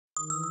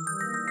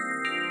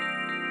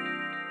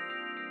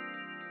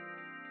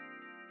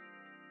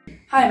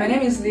Hi, my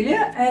name is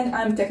Lilia and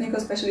I'm technical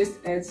specialist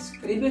at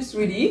Calibry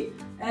 3D,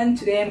 and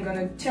today I'm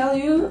gonna tell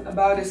you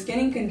about the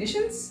scanning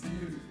conditions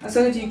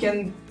so that you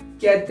can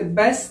get the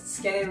best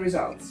scanning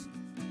results.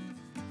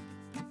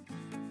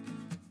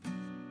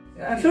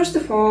 First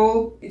of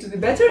all, it would be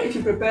better if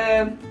you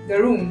prepare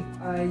the room.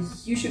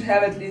 You should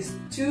have at least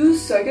 2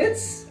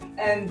 sockets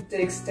and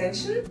the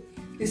extension.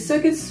 These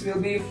sockets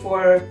will be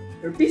for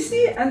your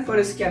PC and for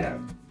the scanner.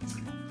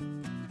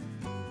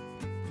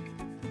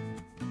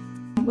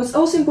 What's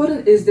also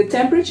important is the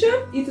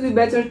temperature. It will be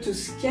better to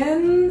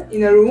scan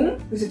in a room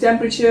with a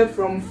temperature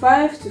from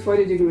 5 to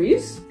 40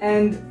 degrees.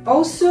 And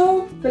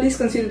also, please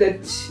consider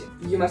that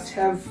you must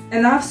have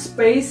enough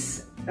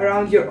space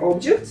around your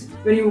object.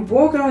 When you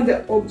walk around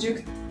the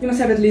object, you must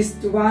have at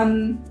least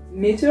 1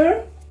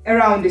 meter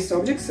around this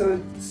object,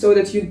 so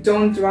that you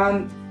don't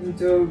run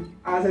into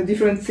other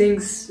different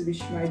things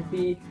which might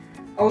be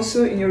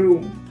also in your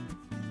room.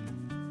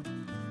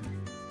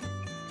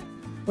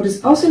 What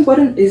is also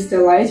important is the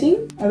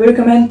lighting. I would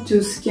recommend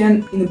to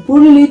scan in a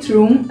poorly lit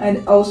room,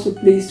 and also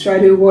please try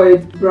to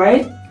avoid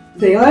bright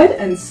daylight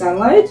and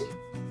sunlight.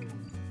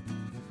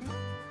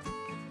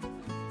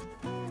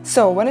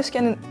 So when you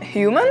scan a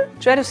human,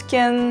 try to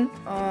scan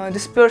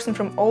this person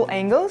from all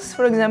angles,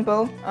 for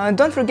example.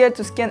 Don't forget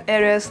to scan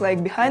areas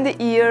like behind the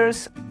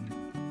ears,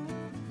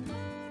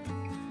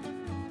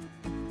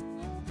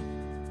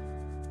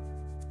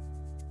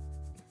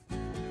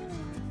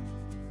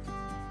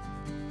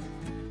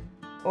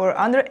 or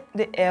under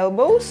the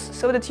elbows,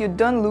 so that you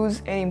don't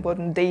lose any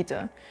important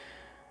data.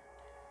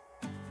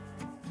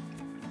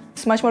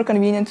 It's much more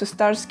convenient to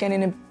start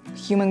scanning a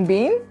human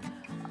being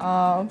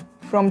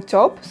from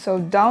top, so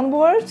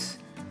downwards.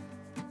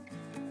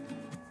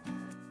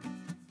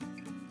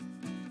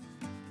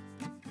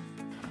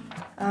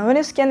 When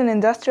you scan an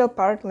industrial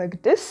part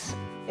like this,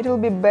 it will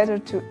be better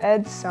to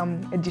add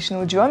some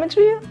additional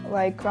geometry,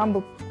 like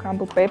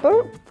crumpled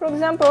paper, for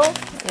example.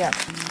 Yeah.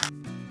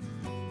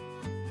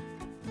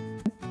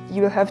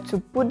 You will have to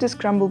put these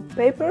crumpled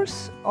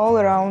papers all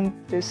around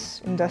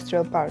this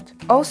industrial part.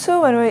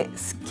 Also, when we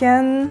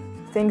scan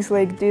things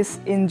like this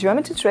in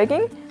geometry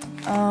tracking,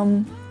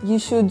 you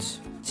should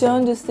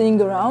turn this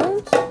thing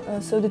around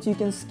so that you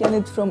can scan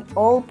it from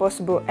all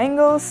possible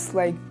angles,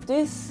 like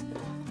this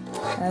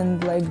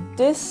and like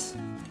this,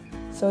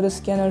 so the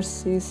scanner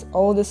sees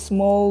all the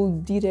small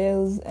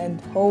details and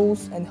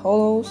holes and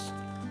hollows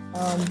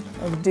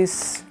of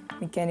this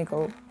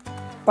mechanical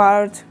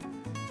part.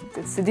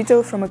 It's a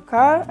detail from a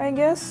car, I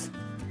guess.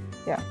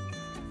 Yeah.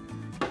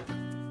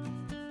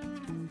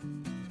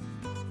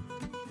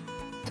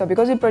 So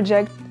because we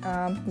project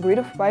a grid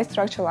of white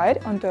structural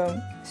light on the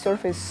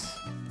surface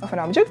of an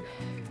object,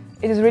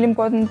 it is really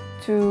important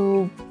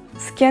to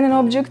scan an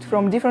object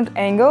from different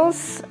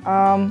angles,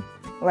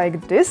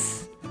 like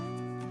this,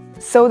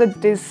 so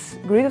that this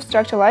grid of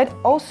structural light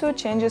also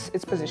changes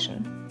its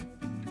position.